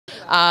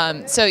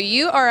So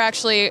you are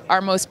actually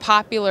our most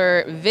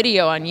popular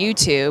video on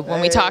YouTube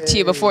when we talked to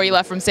you before you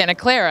left from Santa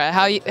Clara.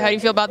 How do you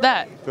feel about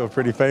that? I feel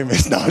pretty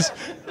famous. No,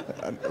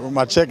 where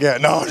my check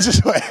at? No, I'm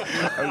just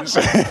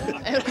saying.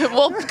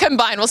 We'll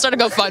combine. We'll start a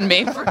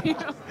GoFundMe for you.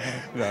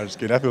 No, I'm just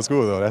kidding. That feels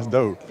cool, though. That's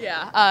dope.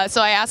 Yeah.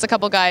 So I asked a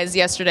couple guys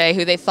yesterday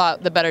who they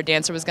thought the better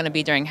dancer was going to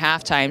be during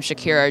halftime,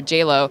 Shakira or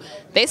J-Lo.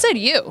 They said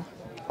you.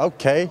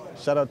 Okay.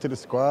 Shout out to the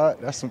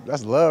squad.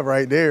 That's love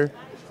right there.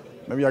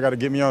 Maybe y'all got to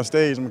get me on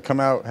stage. I'm going to come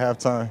out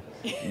halftime.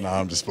 No,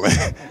 I'm just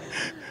playing.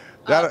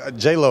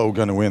 J-Lo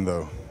going to win,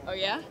 though. Oh,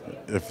 yeah?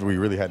 If we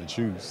really had to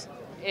choose.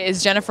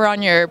 Is Jennifer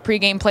on your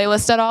pregame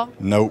playlist at all?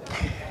 Nope.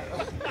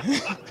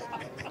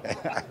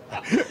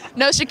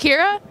 No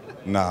Shakira?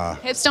 Nah.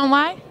 Hips Don't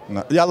Lie?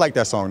 Nah. Yeah, I like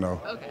that song,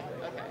 though.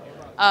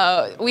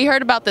 Okay. We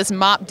heard about this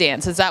mop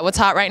dance. Is that what's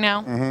hot right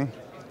now? Mm-hmm.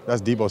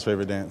 That's Deebo's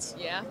favorite dance.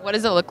 Yeah? What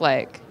does it look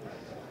like?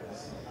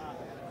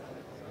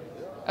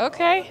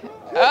 Okay.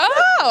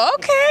 Oh,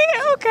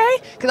 okay.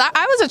 Because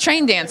I was a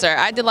trained dancer.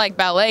 I did like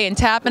ballet and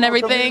tap and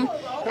everything.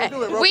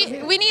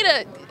 We need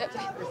a...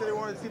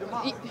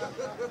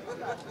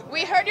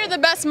 We heard you're the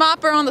best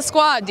mopper on the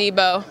squad,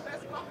 Deebo.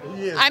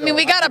 I mean,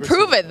 we got to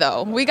prove it,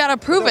 though. We got to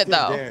prove it,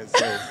 though.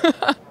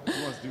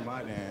 He wants to do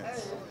my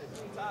dance.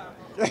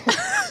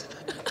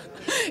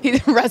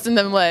 He's resting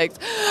them legs.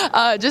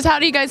 Just how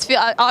do you guys feel?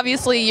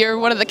 Obviously, you're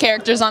one of the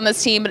characters on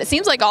this team, but it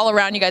seems like all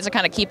around you guys are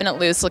kind of keeping it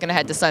loose, looking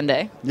ahead to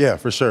Sunday. Yeah,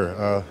 for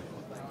sure.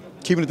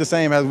 Keeping it the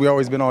same as we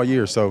always been all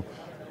year, so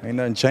ain't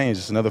nothing changed.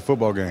 It's another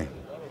football game.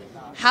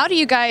 How do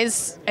you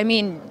guys,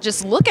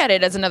 just look at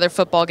it as another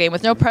football game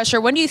with no pressure?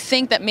 When do you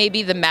think that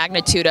maybe the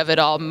magnitude of it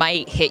all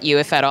might hit you,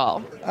 if at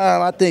all?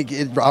 I think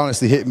it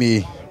honestly hit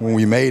me when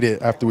we made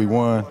it after we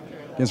won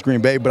against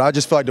Green Bay, but I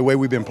just feel like the way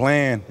we've been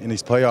playing in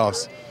these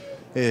playoffs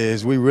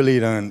is we really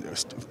done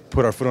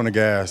put our foot on the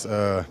gas.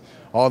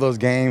 All those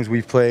games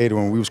we've played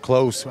when we was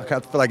close, I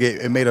kind of feel like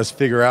it made us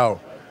figure out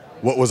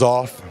what was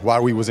off, why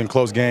we was in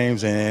close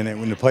games, and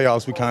in the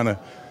playoffs we kind of,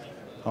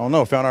 found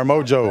our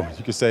mojo,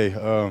 you could say.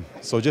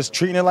 So just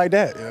treating it like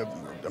that.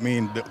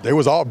 There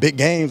was all big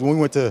games. When we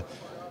went to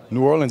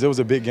New Orleans, it was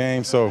a big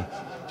game. So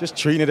just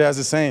treating it as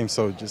the same.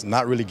 So just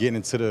not really getting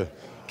into the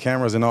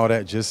cameras and all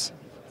that, just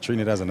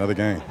treating it as another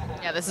game.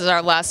 Yeah, this is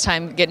our last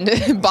time getting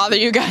to bother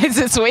you guys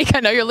this week. I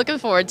know you're looking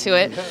forward to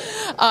it.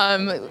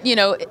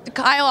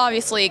 Kyle,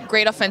 obviously,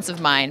 great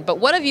offensive mind, but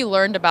what have you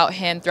learned about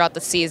him throughout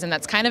the season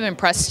that's kind of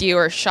impressed you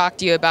or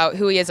shocked you about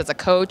who he is as a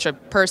coach, a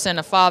person,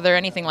 a father,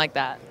 anything like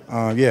that?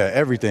 Yeah,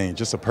 everything.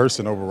 Just a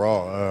person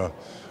overall.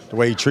 The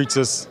way he treats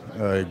us,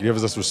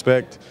 gives us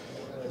respect,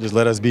 just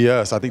let us be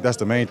us. I think that's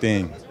the main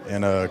thing.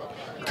 And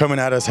coming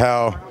at us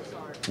how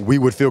we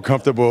would feel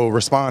comfortable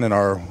responding,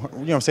 or,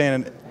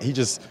 he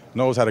just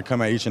knows how to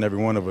come at each and every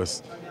one of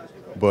us.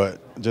 But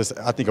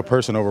I think a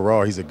person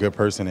overall, he's a good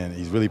person, and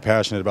he's really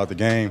passionate about the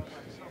game.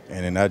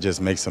 And then that just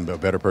makes him a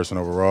better person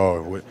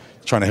overall,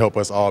 trying to help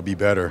us all be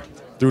better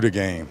through the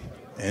game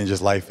and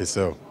just life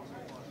itself.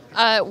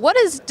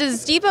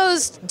 Does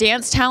Deebo's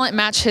dance talent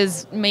match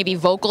his maybe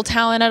vocal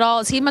talent at all?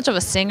 Is he much of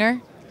a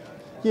singer?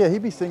 Yeah, he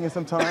be singing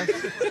sometimes.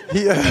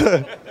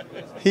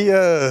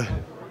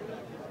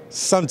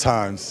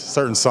 Sometimes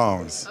certain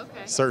songs,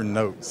 certain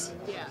notes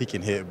he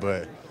can hit,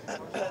 but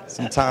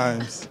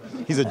sometimes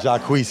he's a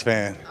Jacquees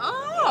fan.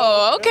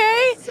 Oh,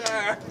 okay.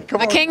 Come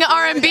the on. king of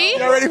R&B?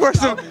 Y'all ready for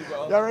some?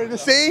 Y'all ready to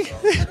sing?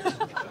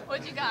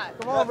 What you got?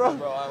 Come on, bro.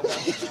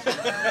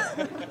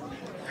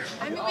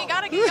 We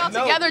got to get y'all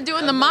together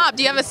doing the mop.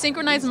 Do you have a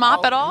synchronized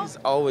mop at all? He's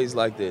always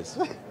like this,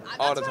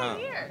 all the time.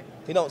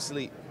 He don't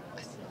sleep.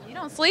 You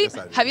don't sleep?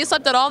 Yes, Have you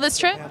slept at all this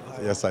trip?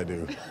 Yes, I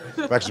do.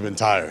 I've actually been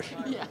tired.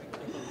 Yeah.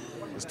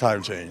 It's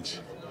time change.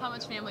 How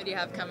much family do you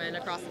have coming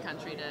across the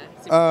country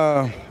to see?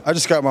 I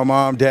just got my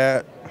mom,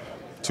 dad,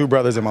 2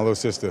 brothers, and my little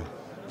sister.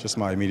 Just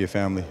my immediate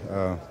family.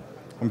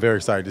 I'm very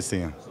excited to see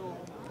him.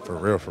 For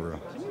real, for real.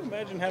 Can you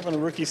imagine having a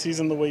rookie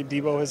season the way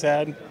Deebo has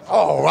had?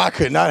 Oh, I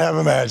could not have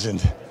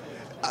imagined.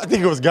 I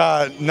think it was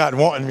God not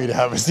wanting me to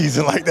have a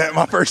season like that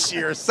my first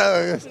year.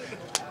 So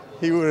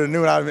he would have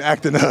knew I'd been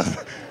acting up.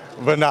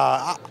 But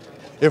nah,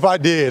 if I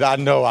did, I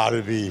know I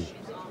would be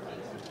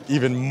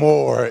even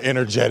more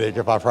energetic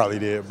if I probably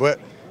did. But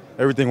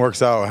everything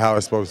works out how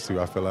it's supposed to,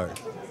 I feel like.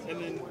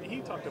 And then he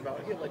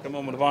had like a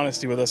moment of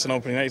honesty with us in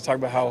opening night. He talked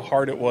about how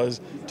hard it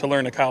was to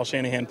learn a Kyle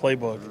Shanahan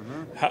playbook.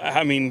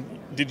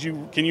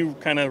 Can you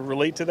kind of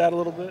relate to that a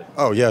little bit?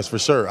 Oh, yes, for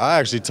sure. I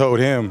actually told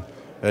him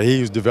that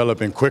he was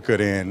developing quicker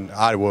than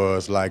I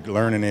was, like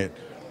learning it,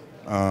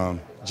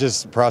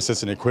 just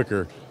processing it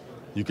quicker.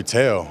 You could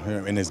tell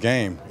in his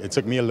game. It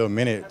took me a little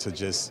minute to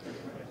just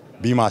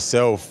be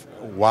myself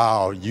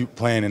while you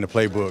playing in the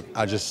playbook.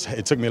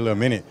 It took me a little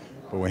minute,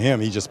 but with him,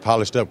 he just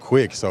polished up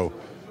quick. So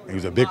he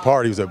was a big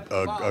part. He was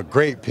a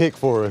great pick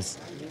for us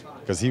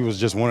because he was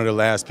just one of the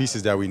last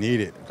pieces that we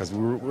needed. Because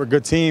we're a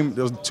good team.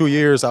 Those 2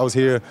 years I was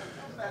here,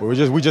 we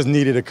just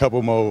needed a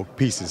couple more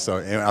pieces. So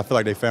and I feel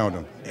like they found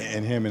him,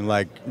 and him and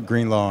like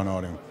Greenlaw and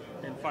all them.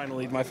 And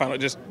Finally,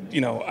 just,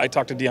 I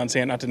talked to Deion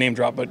Sanders, not to name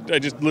drop, but I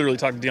just literally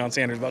talked to Deion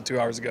Sanders about 2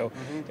 hours ago.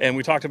 And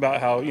we talked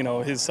about how,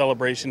 his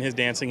celebration, his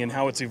dancing, and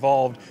how it's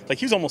evolved. Like,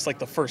 he was almost like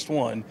the first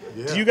one.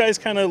 Yeah. Do you guys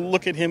kind of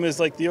look at him as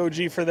like the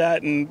OG for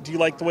that? And do you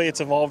like the way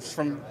it's evolved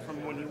from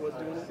when he was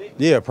doing it?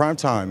 Yeah, prime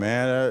time,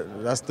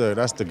 man. That's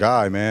the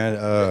guy,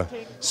 man.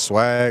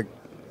 Swag,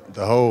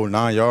 the whole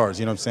 9 yards,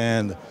 you know what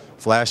I'm saying?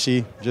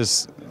 Flashy,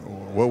 just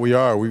what we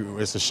are.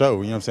 It's a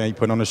show, you know what I'm saying? He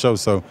put on the show,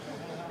 so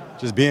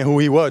just being who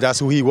he was, that's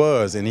who he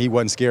was, and he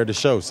wasn't scared to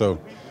show. So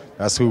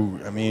that's who,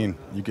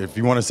 if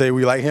you want to say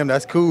we like him,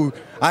 that's cool.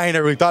 I ain't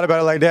never really thought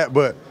about it like that,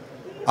 but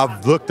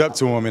I've looked up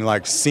to him and,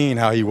 like, seen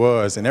how he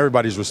was, and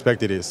everybody's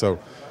respected it. So,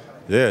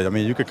 yeah,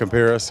 you could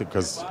compare us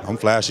because I'm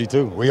flashy,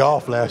 too. We all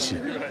flashy.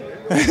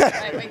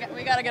 Right,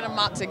 we got to get a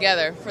mop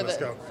together for the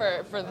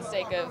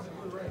sake of,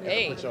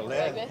 hey. Put your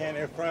left hand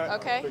in front.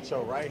 Okay. Put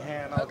your right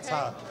hand on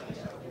top.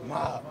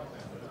 Mop.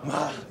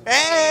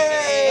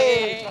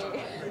 Hey!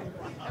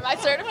 Am I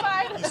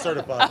certified? You're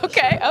certified.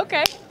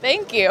 Okay.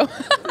 Thank you.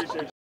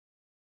 Appreciate you.